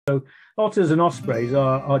Otters and ospreys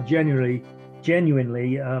are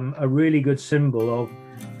genuinely a really good symbol of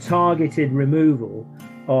targeted removal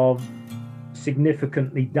of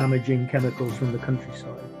significantly damaging chemicals from the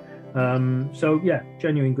countryside. So yeah,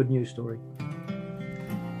 genuine good news story.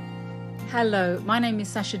 Hello, my name is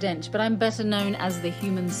Sacha Dench, but I'm better known as the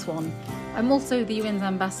human swan. I'm also the UN's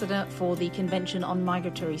ambassador for the Convention on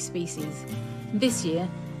Migratory Species. This year,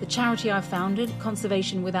 the charity I founded,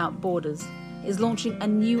 Conservation Without Borders, is launching a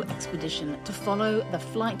new expedition to follow the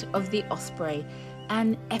flight of the osprey,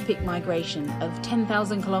 an epic migration of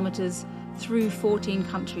 10,000 kilometres through 14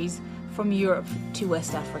 countries from Europe to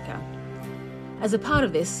West Africa. As a part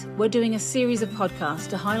of this, we're doing a series of podcasts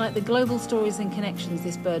to highlight the global stories and connections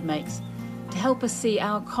this bird makes, to help us see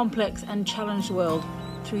our complex and challenged world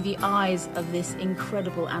through the eyes of this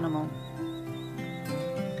incredible animal.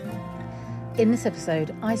 In this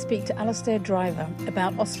episode, I speak to Alastair Driver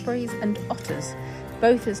about ospreys and otters,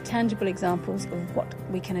 both as tangible examples of what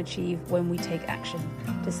we can achieve when we take action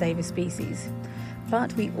to save a species.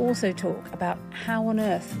 But we also talk about how on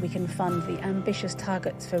earth we can fund the ambitious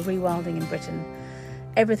targets for rewilding in Britain.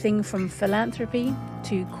 Everything from philanthropy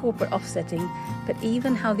to corporate offsetting, but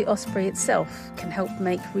even how the osprey itself can help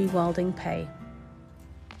make rewilding pay.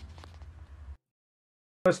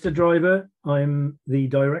 Alastair Driver, I'm the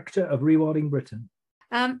director of Rewilding Britain.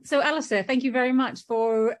 So Alastair, thank you very much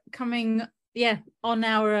for coming on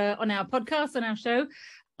our podcast, on our show.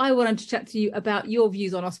 I wanted to chat to you about your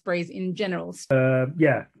views on ospreys in general.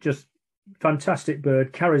 Just fantastic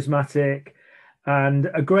bird, charismatic,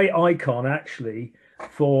 and a great icon actually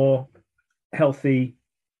for healthy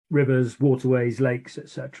rivers, waterways, lakes,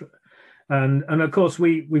 etc. And of course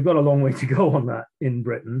we've got a long way to go on that in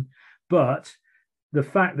Britain, but the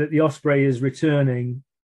fact that the osprey is returning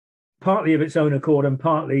partly of its own accord and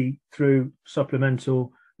partly through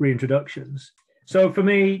supplemental reintroductions. So for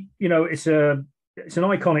me, it's an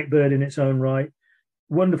iconic bird in its own right,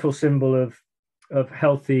 wonderful symbol of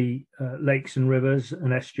healthy lakes and rivers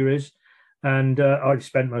and estuaries. And I've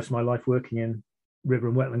spent most of my life working in river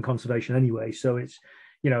and wetland conservation anyway. So it's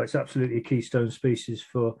absolutely a keystone species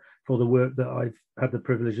for the work that I've had the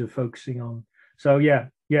privilege of focusing on. So yeah,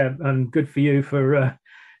 and good for you for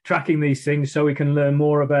tracking these things so we can learn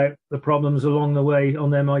more about the problems along the way on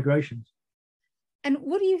their migrations. And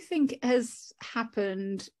what do you think has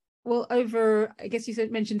happened? Well, over, I guess you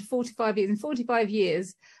mentioned 45 years. In 45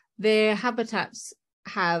 years, their habitats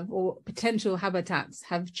or potential habitats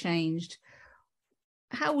have changed.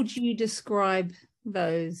 How would you describe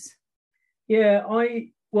those? Yeah,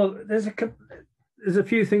 there's a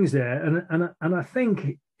few things there, and I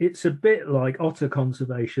think it's a bit like otter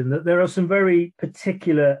conservation, that there are some very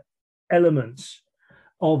particular elements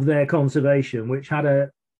of their conservation which had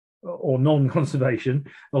or non-conservation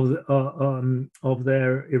of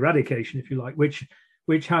their eradication, if you like,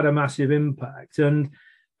 which had a massive impact, and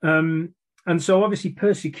so obviously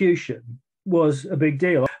persecution was a big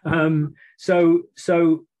deal. So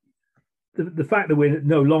the fact that we're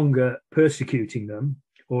no longer persecuting them,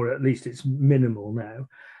 or at least it's minimal now,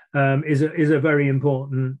 is a very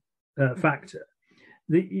important factor.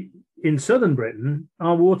 In southern Britain,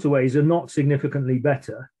 our waterways are not significantly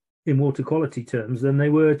better in water quality terms than they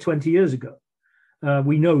were 20 years ago.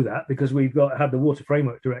 We know that because we've had the Water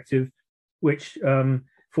Framework Directive, which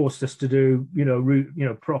forced us to do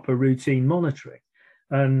proper routine monitoring,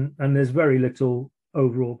 and there's very little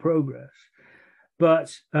overall progress.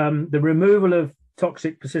 But the removal of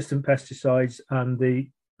toxic persistent pesticides and the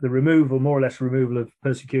more or less removal of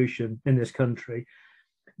persecution in this country,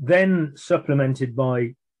 then supplemented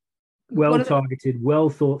by well-targeted,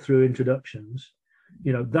 well-thought-through introductions,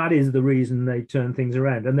 that is the reason they turn things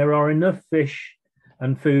around. And there are enough fish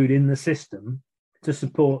and food in the system to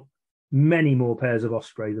support many more pairs of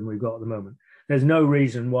osprey than we've got at the moment. There's no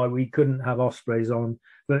reason why we couldn't have ospreys on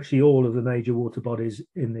virtually all of the major water bodies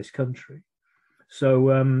in this country. So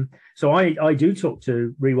I do talk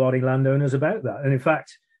to rewilding landowners about that. And in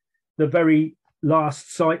fact, the very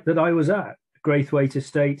last site that I was at, Graithwaite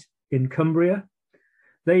Estate in Cumbria,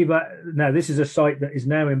 now this is a site that is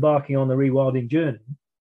now embarking on the rewilding journey,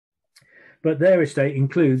 but their estate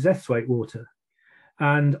includes Esthwaite water,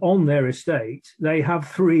 and on their estate they have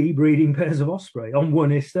 3 breeding pairs of osprey on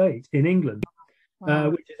one estate in England.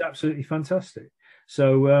 Wow. Which is absolutely fantastic.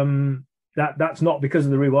 So that's not because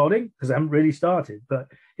of the rewilding, because they haven't really started, but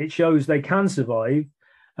it shows they can survive.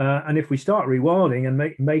 And if we start rewilding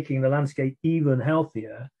and making the landscape even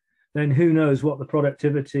healthier, then who knows what the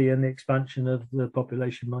productivity and the expansion of the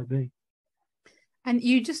population might be. And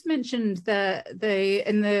you just mentioned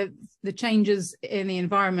the changes in the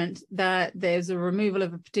environment, that there's a removal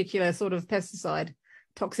of a particular sort of pesticide.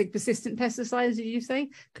 toxic persistent pesticides, did you say?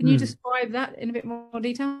 Can you describe that in a bit more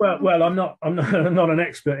detail? Well, I'm not an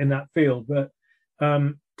expert in that field, but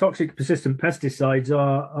toxic persistent pesticides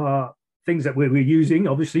are things that we're using,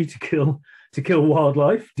 obviously, to kill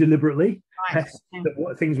wildlife deliberately. Right. Pests,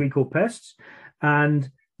 things we call pests, and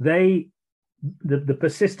the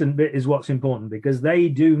persistent bit is what's important, because they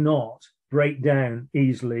do not break down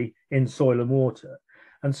easily in soil and water,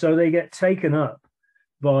 and so they get taken up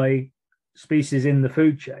by species in the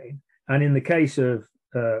food chain. And in the case of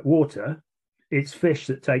water, it's fish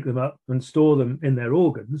that take them up and store them in their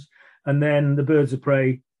organs, and then the birds of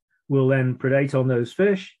prey will then predate on those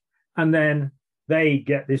fish, and then they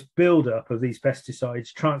get this buildup of these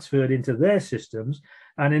pesticides transferred into their systems.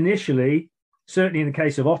 And initially, certainly in the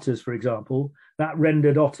case of otters, for example, that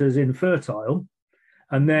rendered otters infertile,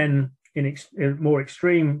 and then in more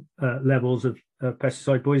extreme levels of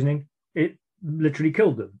pesticide poisoning, it literally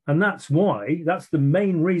killed them. And that's the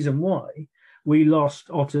main reason why we lost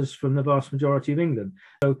otters from the vast majority of England.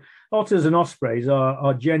 So otters and ospreys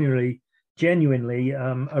are genuinely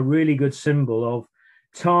a really good symbol of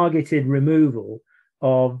targeted removal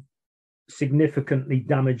of significantly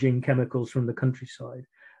damaging chemicals from the countryside.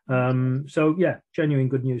 So yeah, genuine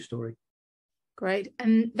good news story. Great.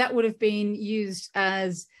 And that would have been used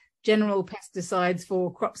as general pesticides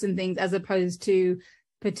for crops and things, as opposed to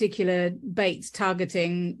particular baits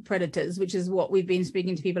targeting predators, which is what we've been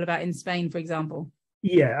speaking to people about in Spain, for example.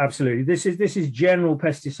 Yeah, absolutely. This is general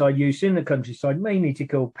pesticide use in the countryside, mainly to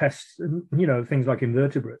kill pests, things like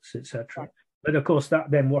invertebrates, etc. But of course,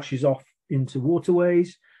 that then washes off into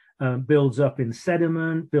waterways, builds up in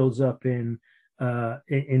sediment, builds up in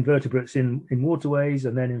invertebrates in waterways,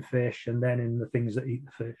 and then in fish, and then in the things that eat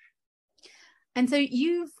the fish. And so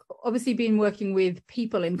you've obviously been working with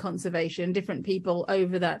people in conservation, different people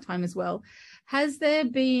over that time as well. Has there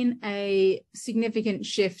been a significant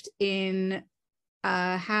shift in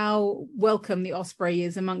how welcome the osprey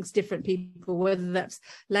is amongst different people, whether that's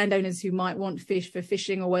landowners who might want fish for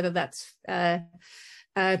fishing, or whether that's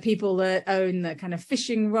people that own the kind of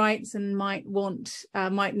fishing rights and might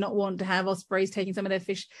not want to have ospreys taking some of their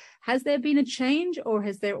fish? Has there been a change, or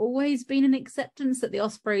has there always been an acceptance that the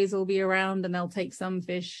ospreys will be around and they'll take some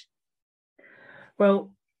fish?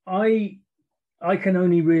 Well, I can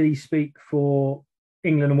only really speak for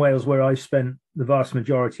England and Wales, where I've spent the vast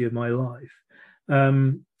majority of my life.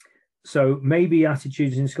 So maybe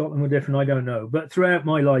attitudes in Scotland were different, I don't know. But throughout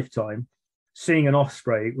my lifetime, seeing an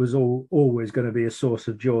osprey was always going to be a source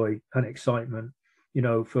of joy and excitement,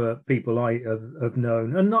 for people I have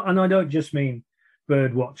known. And I don't just mean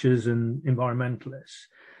bird watchers and environmentalists.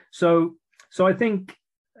 So I think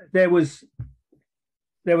there was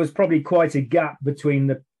probably quite a gap between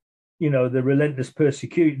the relentless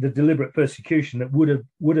persecution, the deliberate persecution that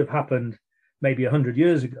would have happened maybe 100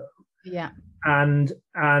 years ago. Yeah. And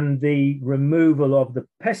the removal of the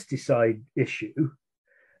pesticide issue,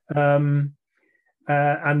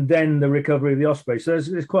 and then the recovery of the osprey. So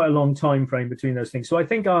there's quite a long time frame between those things. So I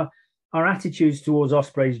think our attitudes towards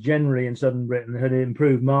ospreys generally in southern Britain had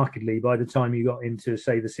improved markedly by the time you got into,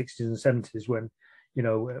 say, the 60s and 70s,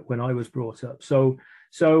 when I was brought up. So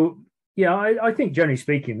yeah, I think generally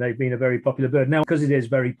speaking, they've been a very popular bird. Now, because it is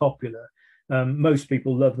very popular, most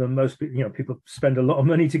people love them. Most people spend a lot of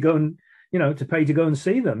money to go and to pay to go and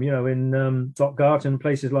see them. In Dockgart and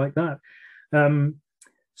places like that.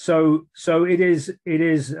 So it is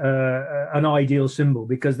an ideal symbol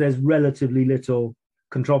because there's relatively little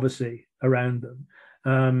controversy around them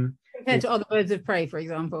compared to other birds of prey, for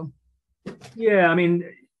example. Yeah, I mean,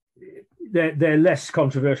 they're less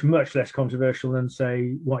controversial, much less controversial than,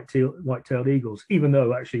 say, white-tailed eagles. Even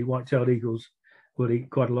though actually white-tailed eagles will eat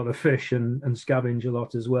quite a lot of fish and scavenge a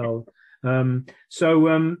lot as well.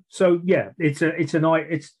 So yeah,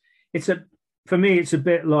 for me, it's a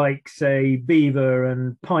bit like, say, beaver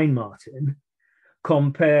and pine marten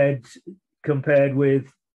compared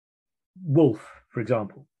with wolf, for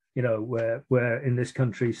example. Where in this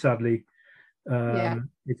country, sadly,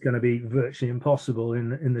 it's going to be virtually impossible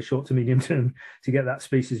in the short to medium term to get that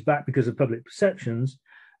species back because of public perceptions.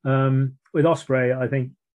 With osprey, I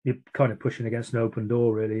think you're kind of pushing against an open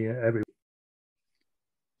door, really.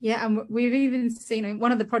 Yeah, and we've even seen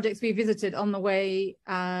one of the projects we visited on the way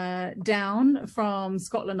down from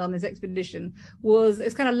Scotland on this expedition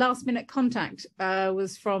it's kind of last minute contact,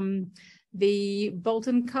 was from the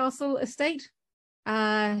Bolton Castle estate,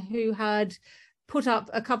 who had put up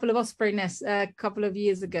a couple of osprey nests a couple of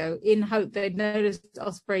years ago in hope they'd noticed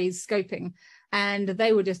ospreys scoping. And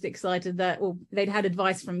they were just excited that they'd had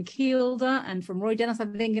advice from Kielder and from Roy Dennis, I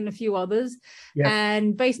think, and a few others. Yeah.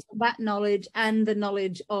 And based on that knowledge and the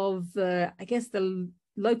knowledge of, the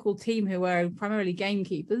local team who were primarily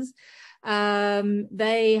gamekeepers.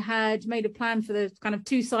 They had made a plan for the kind of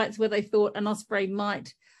 2 sites where they thought an osprey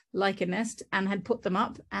might like a nest, and had put them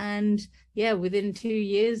up, and within 2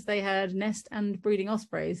 years they had nest and breeding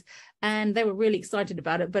ospreys, and they were really excited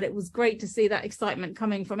about it. But it was great to see that excitement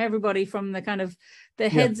coming from everybody, from the kind of the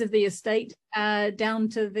heads of the estate down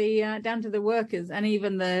to the workers, and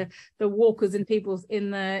even the walkers and people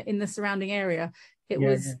in the surrounding area. It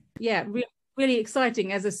was really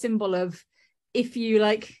exciting as a symbol of, if you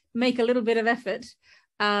like make a little bit of effort,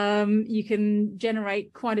 you can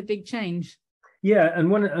generate quite a big change. Yeah, and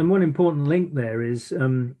one important link there is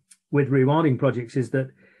with rewilding projects is that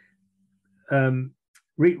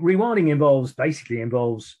rewilding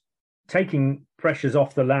involves taking pressures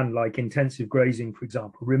off the land, like intensive grazing, for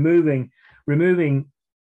example, removing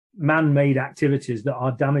man-made activities that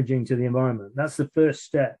are damaging to the environment. That's the first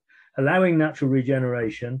step. Allowing natural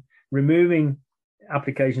regeneration, removing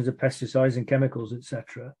applications of pesticides and chemicals,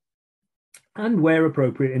 etc., and where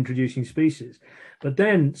appropriate, introducing species. But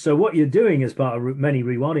then, so what you're doing as part of many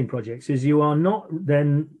rewilding projects is you are not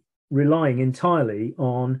then relying entirely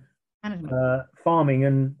on farming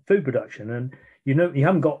and food production. And you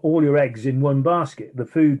haven't got all your eggs in one basket, the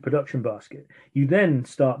food production basket. You then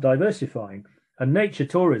start diversifying. And nature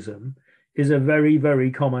tourism is a very,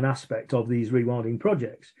 very common aspect of these rewilding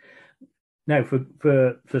projects. Now,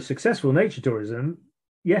 for successful nature tourism,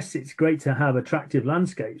 yes, it's great to have attractive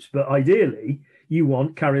landscapes, but ideally you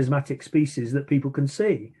want charismatic species that people can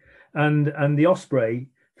see. And the osprey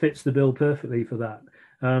fits the bill perfectly for that.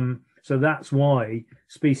 So that's why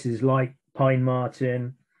species like pine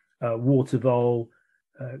marten, water vole,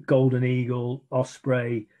 golden eagle,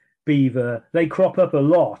 osprey, beaver, they crop up a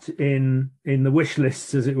lot in the wish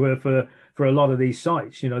lists, as it were, for a lot of these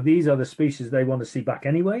sites. These are the species they want to see back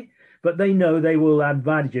anyway, but they know they will add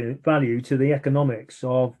value to the economics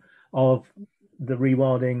of the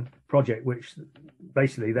rewilding project, which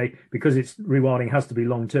basically because it's rewilding has to be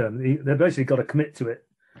long term. They've basically got to commit to it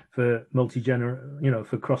for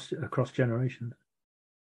for across generations.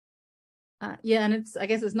 And I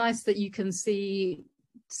guess it's nice that you can see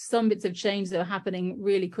some bits of change that are happening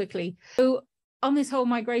really quickly. So on this whole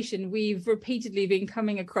migration, we've repeatedly been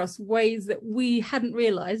coming across ways that we hadn't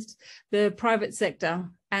realized the private sector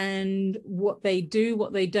and what they do,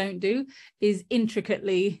 what they don't do, is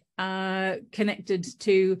intricately connected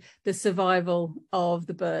to the survival of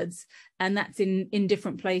the birds, and that's in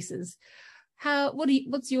different places.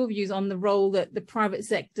 What's your views on the role that the private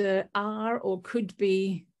sector are or could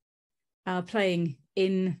be playing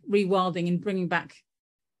in rewilding and bringing back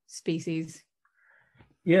species?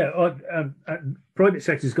 Private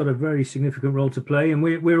sector's got a very significant role to play, and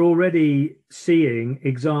we're already seeing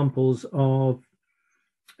examples of,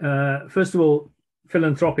 first of all,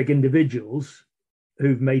 philanthropic individuals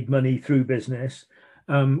who've made money through business,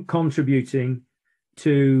 contributing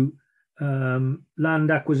to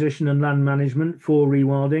land acquisition and land management for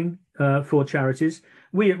rewilding for charities.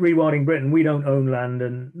 We at Rewilding Britain, we don't own land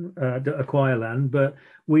and acquire land, but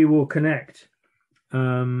we will connect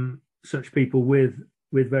such people with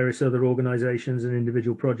various other organizations and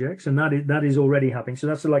individual projects, and that is already happening. So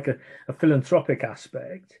that's like a philanthropic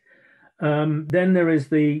aspect. Then there is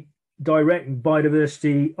the direct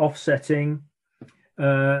biodiversity offsetting,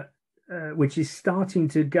 which is starting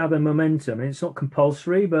to gather momentum. And it's not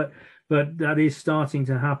compulsory, but that is starting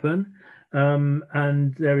to happen.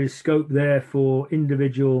 And there is scope there for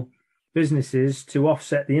individual businesses to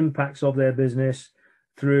offset the impacts of their business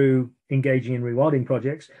through engaging in rewilding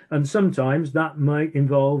projects. And sometimes that might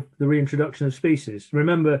involve the reintroduction of species.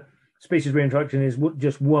 Remember, species reintroduction is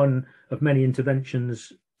just one of many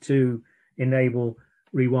interventions to enable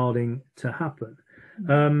rewilding to happen.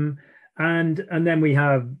 And then we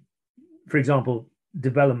have, for example,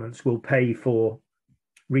 developments could pay for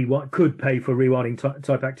rewilding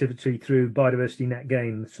type activity through biodiversity net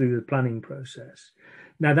gain through the planning process.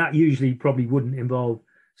 Now, that usually probably wouldn't involve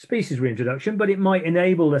species reintroduction, but it might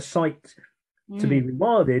enable a site to be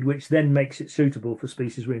rewilded, which then makes it suitable for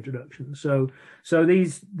species reintroduction. So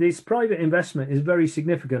this private investment is very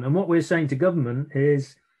significant. And what we're saying to government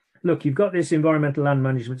is, look, you've got this environmental land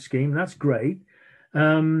management scheme, that's great.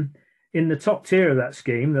 In the top tier of that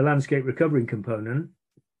scheme, the landscape recovery component,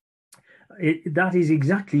 that is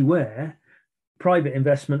exactly where private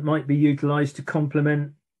investment might be utilised to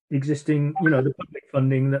complement existing, the public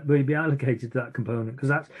funding that will be allocated to that component,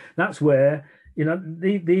 because that's where,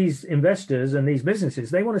 these investors and these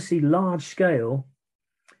businesses, they want to see large scale,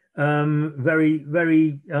 very,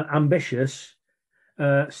 very ambitious,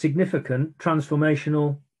 significant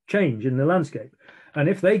transformational change in the landscape. And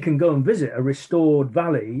if they can go and visit a restored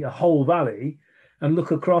valley, a whole valley, and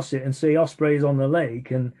look across it and see ospreys on the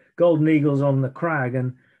lake and golden eagles on the crag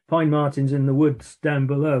and pine martens in the woods down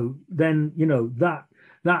below, then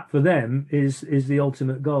that for them is the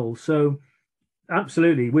ultimate goal. So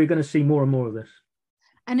absolutely, we're going to see more and more of this.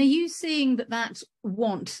 And are you seeing that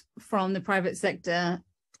want from the private sector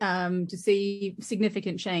to see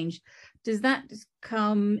significant change? Does that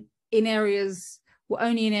come in areas, well,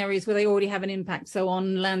 only in areas where they already have an impact? So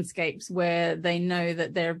on landscapes where they know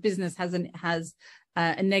that their business has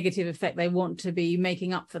a negative effect, they want to be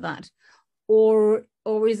making up for that, or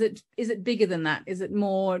is it bigger than that? Is it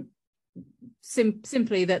more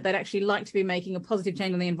simply that they'd actually like to be making a positive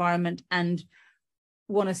change on the environment and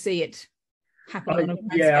want to see it happen on a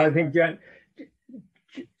landscape? Yeah, I think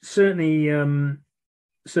certainly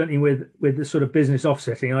with the sort of business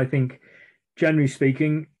offsetting, I think generally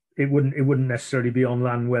speaking, it wouldn't necessarily be on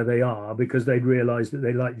land where they are, because they'd realise that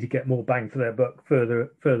they like to get more bang for their buck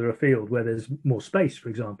further afield where there's more space, for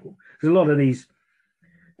example. Because a lot of these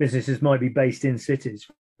businesses might be based in cities,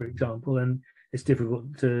 for example, and it's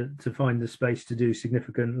difficult to find the space to do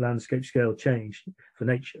significant landscape scale change for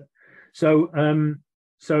nature. So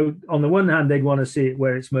on the one hand, they'd want to see it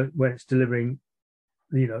where it's delivering,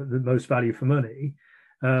 the most value for money,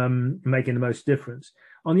 making the most difference.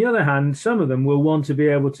 On the other hand, some of them will want to be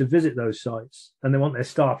able to visit those sites, and they want their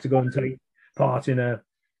staff to go and take part in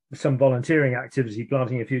some volunteering activity,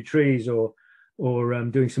 planting a few trees or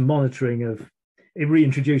doing some monitoring of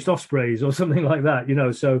reintroduced ospreys or something like that.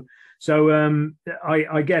 So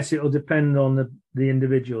I guess it'll depend on the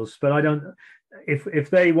individuals, but I don't. If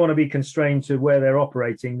they want to be constrained to where they're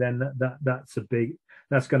operating, then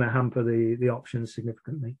that's going to hamper the options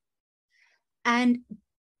significantly. And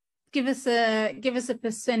give us a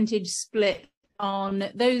percentage split on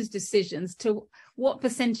those decisions. To what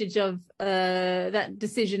percentage of that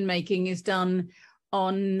decision making is done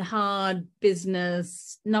on hard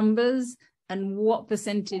business numbers, and what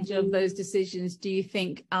percentage of those decisions do you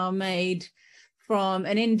think are made from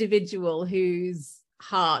an individual whose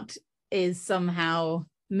heart is somehow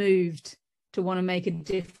moved to want to make a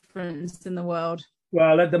difference in the world?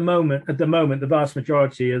 Well, at the moment, the vast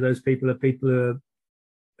majority of those people are people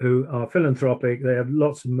who are philanthropic. They have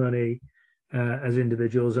lots of money as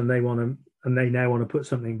individuals, and they now want to put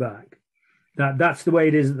something back. That's the way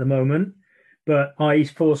it is at the moment. But I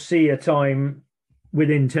foresee a time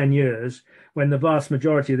within 10 years when the vast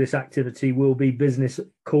majority of this activity will be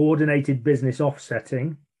coordinated business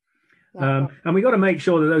offsetting. And we got to make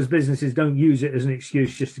sure that those businesses don't use it as an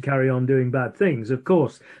excuse just to carry on doing bad things. Of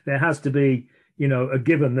course, there has to be, a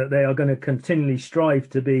given that they are going to continually strive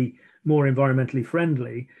to be more environmentally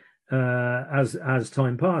friendly as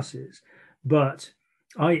time passes. But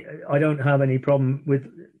I don't have any problem with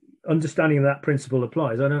understanding that principle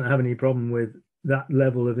applies. I don't have any problem with that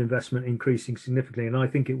level of investment increasing significantly, and I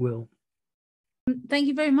think it will. Thank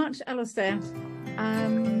you very much, Alastair.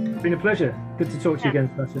 It's been a pleasure. Good to talk to you again,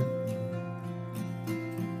 Sacha.